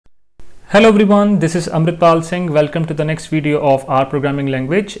Hello everyone, this is Amritpal Singh. Welcome to the next video of R programming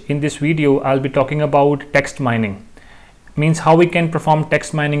language. In this video, I'll be talking about text mining. Means how we can perform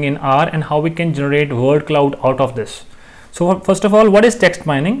text mining in R and how we can generate word cloud out of this. So first of all, what is text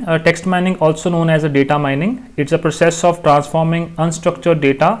mining? Text mining, also known as a data mining. It's a process of transforming unstructured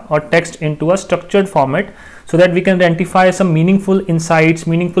data or text into a structured format so that we can identify some meaningful insights,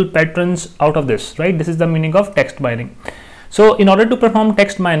 meaningful patterns out of this, right? This is the meaning of text mining. So in order to perform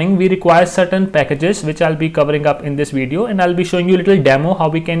text mining, we require certain packages which I'll be covering up in this video, and I'll be showing you a little demo how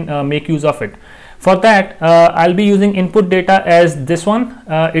we can make use of it. For that, I'll be using input data as this one.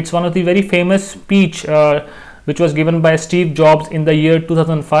 It's one of the very famous speech which was given by Steve Jobs in the year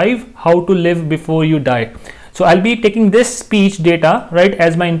 2005, how to live before you die. So I'll be taking this speech data, right,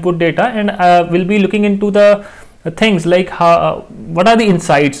 as my input data, and we'll be looking into the things like what are the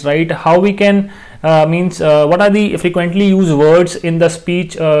insights, right, how we can what are the frequently used words in the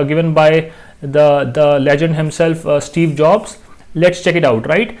speech given by the legend himself, Steve Jobs. Let's check it out,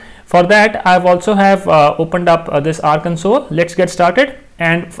 right? For that, I've also have opened up this R console. Let's get started.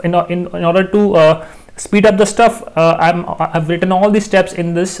 And in order to speed up the stuff, I've written all the steps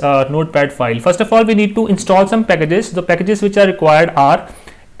in this notepad file. First of all, we need to install some packages. The packages which are required are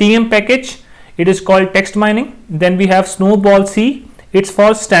TM package. It is called text mining. Then we have Snowball C. It's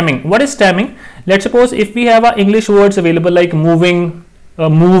for stemming. What is stemming? Let's suppose if we have English words available like moving,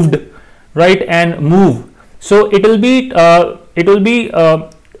 moved, right, and move. So it will be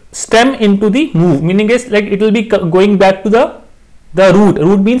stem into the move, meaning is like it will be going back to the root.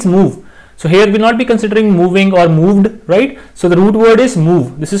 Root means move. So here we will not be considering moving or moved, right? So the root word is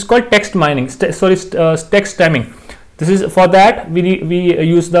move. This is called text mining. Text stemming. This is for that we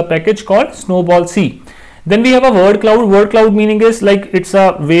use the package called Snowball C. Then we have a word cloud. Word cloud meaning is like it's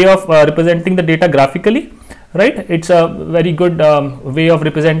a way of representing the data graphically, right? It's a very good way of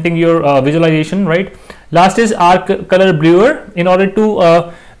representing your visualization, right? Last is R color brewer. In order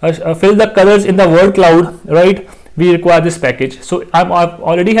to fill the colors in the word cloud, right, we require this package. So I've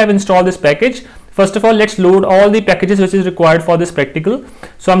already have installed this package. First of all, let's load all the packages which is required for this practical.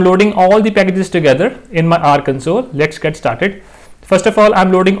 So I'm loading all the packages together in my R console. Let's get started. First of all,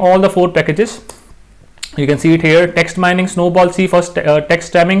 I'm loading all the 4 packages. You can see it here: text mining, Snowball C for text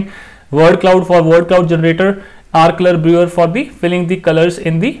stemming, word cloud for word cloud generator, R color brewer for the filling the colors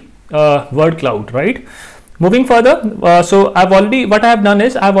in the word cloud, right? Moving further, so what I have done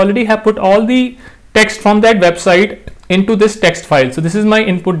is I've already have put all the text from that website into this text file. So this is my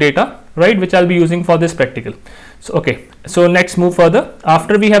input data, right, which I'll be using for this practical. So okay, so let's move further.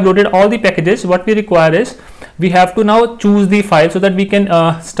 After we have loaded all the packages, what we require is we have to now choose the file so that we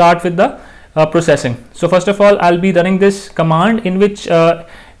can start with the processing. So first of all, I'll be running this command in which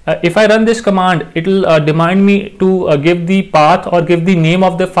if I run this command, it will demand me to give the path or give the name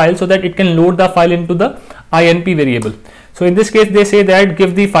of the file so that it can load the file into the INP variable. So in this case, they say that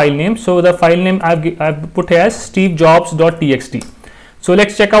give the file name. So the file name I've put as stevejobs.txt. So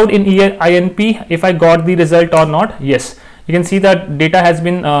let's check out in INP if I got the result or not. Yes, you can see that data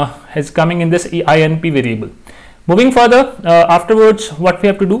has coming in this INP variable. Moving further, afterwards, what we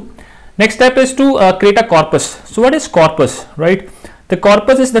have to do? Next step is to create a corpus. So what is corpus, right? The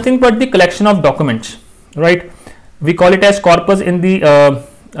corpus is nothing but the collection of documents, right? We call it as corpus in the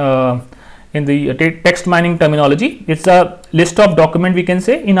text mining terminology. It's a list of document, we can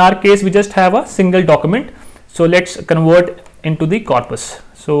say. In our case, we just have a single document. So let's convert into the corpus.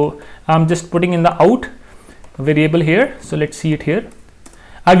 So I'm just putting in the out variable here. So let's see it here.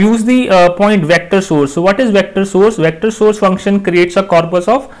 I've used the point vector source. So what is vector source? Vector source function creates a corpus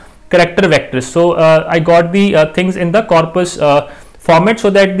of character vectors. So I got the things in the corpus format so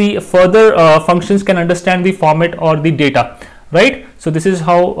that the further functions can understand the format or the data, right? So this is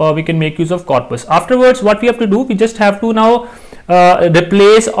how we can make use of corpus. Afterwards, what we have to do, we just have to now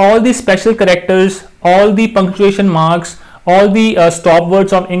replace all the special characters, all the punctuation marks, all the stop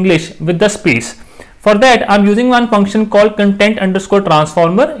words of English with the space. For that, I'm using one function called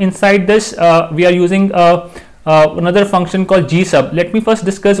content_transformer. Inside this, we are using another function called gsub. Let me first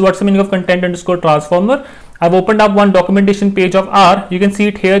discuss what's the meaning of content_transformer. I've opened up one documentation page of R. You can see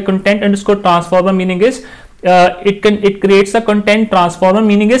it here. Content_transformer meaning is it creates a content transformer,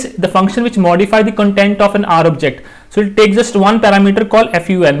 meaning is the function which modify the content of an R object. So it takes just one parameter called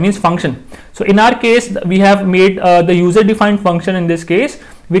fun, means function. So in our case, we have made the user defined function in this case,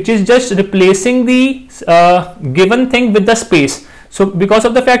 which is just replacing the given thing with the space. So because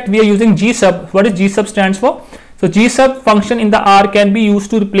of the fact we are using gsub, what is gsub stands for? So gsub function in the R can be used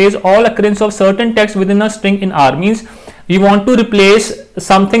to replace all occurrence of certain text within a string in R. Means you want to replace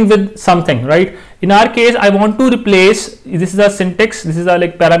something with something, right? In our case, I want to replace, this is a syntax, this is a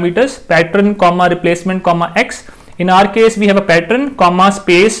like parameters, pattern comma replacement comma x. In our case, we have a pattern comma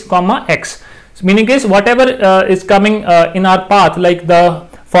space comma x. So meaning is whatever is coming in our path, like the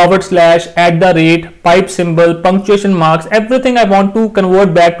 /, @ pipe symbol, punctuation marks, everything I want to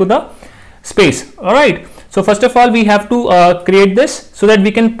convert back to the space. All right. So first of all, we have to create this so that we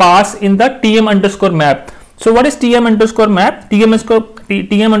can pass in the tm_map. So what is tm_map?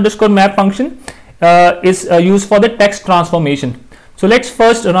 tm_map function is used for the text transformation. So let's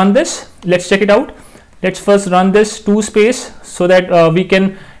first run this. Let's check it out. Let's first run this to space so that we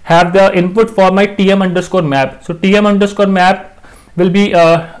can have the input for my tm_map. So tm_map will be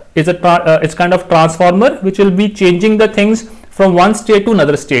it's kind of transformer which will be changing the things from one state to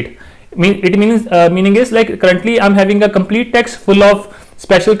another state. Meaning is like currently I'm having a complete text full of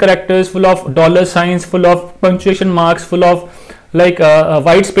special characters, full of dollar signs, full of punctuation marks, full of like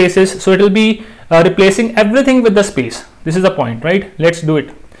white spaces. So it will be replacing everything with the space. This is the point, right? Let's do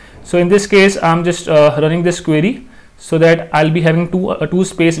it. So in this case, I'm just running this query so that I'll be having two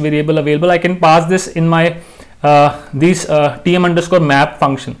space variable available. I can pass this in my tm_map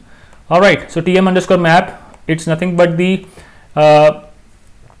function. All right. So tm_map, it's nothing but the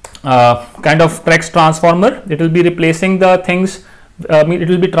kind of text transformer. It will be replacing the things. It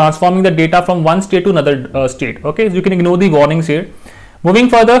will be transforming the data from one state to another state. Okay, so you can ignore the warnings here. Moving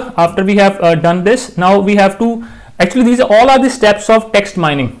further, after we have done this, now we have to actually, these all are the steps of text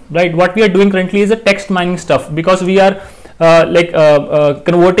mining, right? What we are doing currently is a text mining stuff, because we are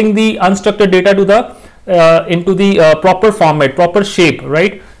converting the unstructured data to the into the proper format, proper shape,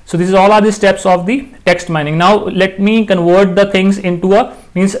 right? So these all are the steps of the text mining. Now let me convert the things into a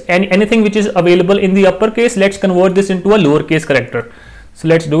anything which is available in the uppercase. Let's convert this into a lowercase character. So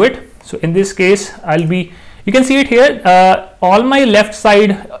let's do it. So in this case, you can see it here. All my left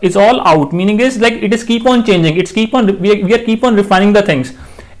side is all out, meaning is like it is keep on changing. We are keep on refining the things.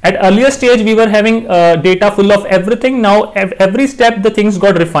 At earlier stage, we were having data full of everything. Now every step the things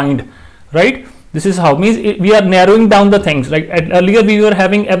got refined, right? This is how we are narrowing down the things. Like earlier we were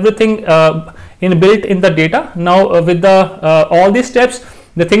having everything inbuilt in the data. Now with the all these steps,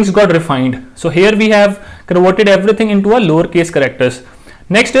 the things got refined. So here we have converted everything into a lowercase characters.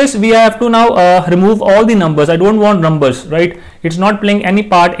 Next is we have to now remove all the numbers. I don't want numbers, right? It's not playing any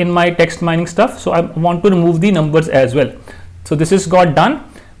part in my text mining stuff. So I want to remove the numbers as well. So this is got done.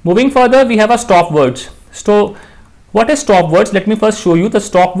 Moving further, we have a stop words. So what is stop words? Let me first show you. The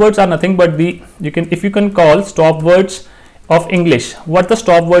stop words are nothing but if you can call stop words of English. What the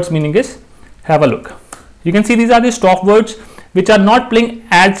stop words meaning is, have a look. You can see these are the stop words which are not playing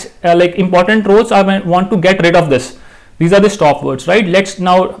as like important roles. I want to get rid of this. These are the stop words, right? Let's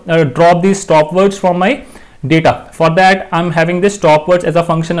now drop these stop words from my data. For that, I'm having this stop words as a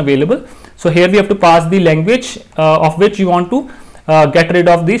function available. So here we have to pass the language of which you want to get rid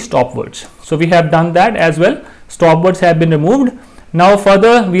of the stop words. So we have done that as well. Stop words have been removed. Now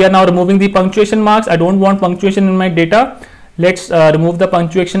further, we are now removing the punctuation marks. I don't want punctuation in my data. Let's remove the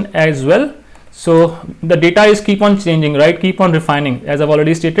punctuation as well. So the data is keep on changing, right? Keep on refining, as I've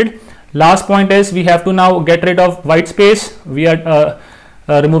already stated. Last point is we have to now get rid of white space. We are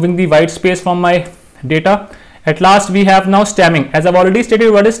removing the white space from my data. At last, we have now stemming. As I've already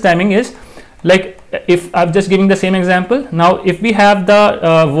stated, what is stemming is, like if I'm just giving the same example. Now if we have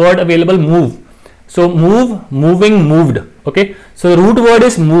the word available move. So move, moving, moved. Okay. So the root word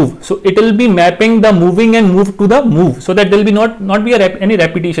is move. So it will be mapping the moving and move to the move, so that there will be not be any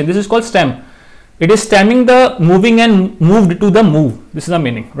repetition. This is called stem. It is stemming the moving and moved to the move. This is the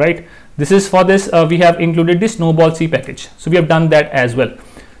meaning, right? This is for this we have included the snowball C package. So we have done that as well.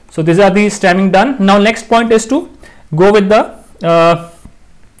 So these are the stemming done. Now next point is to go with the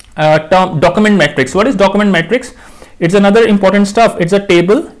term document metrics. What is document metrics? It's another important stuff. It's a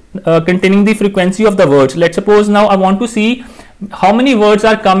table containing the frequency of the words. Let's suppose now I want to see how many words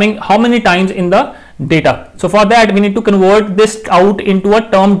are coming how many times in the data. So for that we need to convert this out into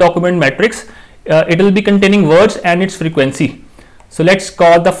a term document metrics. It will be containing words and its frequency. So let's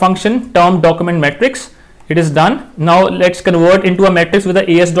call the function term document metrics. It is done. Now let's convert into a matrix with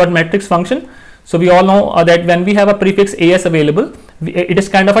the as.metrics function. So we all know that when we have a prefix as available, it is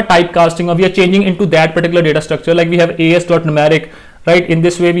kind of a typecasting, or we are changing into that particular data structure. Like we have as.numeric, right? In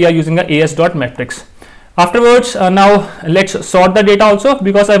this way we are using a as.metrics. Afterwards, now let's sort the data also,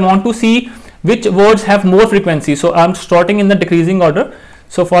 because I want to see which words have more frequency. So I'm sorting in the decreasing order.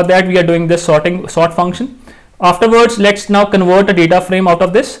 So for that we are doing this sort function. Afterwards, let's now convert a data frame out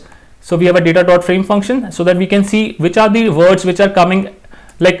of this. So we have a data.frame function, so that we can see which are the words which are coming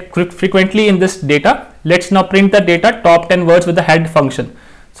like frequently in this data. Let's now print the data top 10 words with the head function.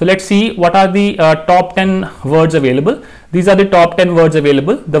 So let's see what are the top 10 words available. These are the top 10 words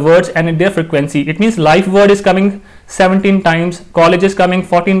available, the words and their frequency. It means life word is coming 17 times, college is coming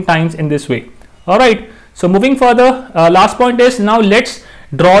 14 times in this way. All right. So moving further, last point is, now let's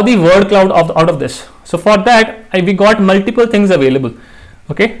draw the word cloud out of this. So for that, we got multiple things available.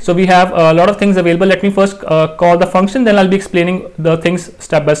 Okay, so we have a lot of things available. Let me first call the function, then I'll be explaining the things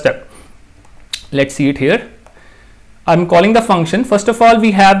step by step. Let's see it here. I'm calling the function. First of all,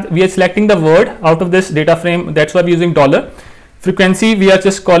 we are selecting the word out of this data frame. That's why we're using dollar. Frequency, we are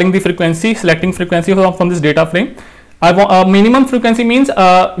just calling the frequency, selecting frequency from this data frame. Minimum frequency means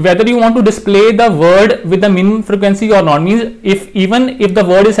whether you want to display the word with the minimum frequency or not. Means even if the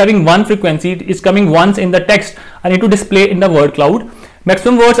word is having one frequency, it is coming once in the text, I need to display in the word cloud.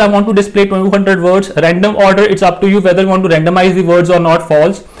 Maximum words, I want to display 200 words. Random order, it's up to you whether you want to randomize the words or not.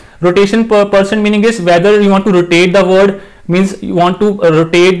 False. Rotation per percent meaning is whether you want to rotate the word, means you want to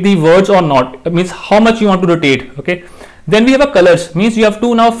rotate the words or not. It means how much you want to rotate. Okay. Then we have a colors, means you have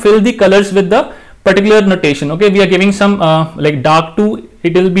to now fill the colors with the particular notation. Okay, we are giving some like dark to,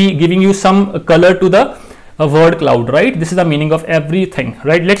 it will be giving you some color to the word cloud, right? This is the meaning of everything,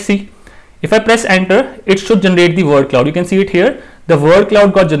 right? Let's see. If I press enter, it should generate the word cloud. You can see it here. The word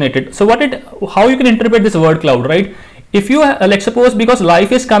cloud got generated. So how you can interpret this word cloud, right? If you let's suppose, because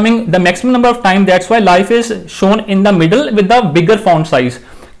life is coming the maximum number of time, that's why life is shown in the middle with the bigger font size.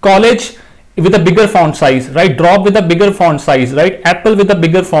 College with a bigger font size, right? Drop with a bigger font size, right? Apple with a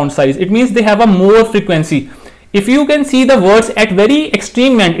bigger font size. It means they have a more frequency. If you can see the words at very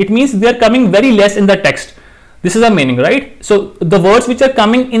extreme end, it means they are coming very less in the text. This is the meaning, right? So the words which are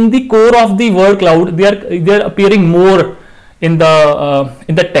coming in the core of the word cloud, they are appearing more in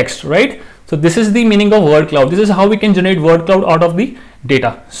the text, right? So this is the meaning of word cloud. This is how we can generate word cloud out of the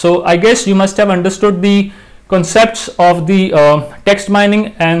data. So I guess you must have understood the concepts of the text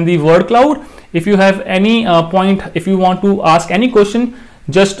mining and the word cloud. If you have any point, if you want to ask any question,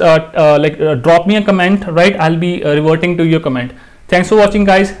 just drop me a comment, right? I'll be reverting to your comment. Thanks for watching,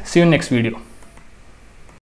 guys. See you in next video.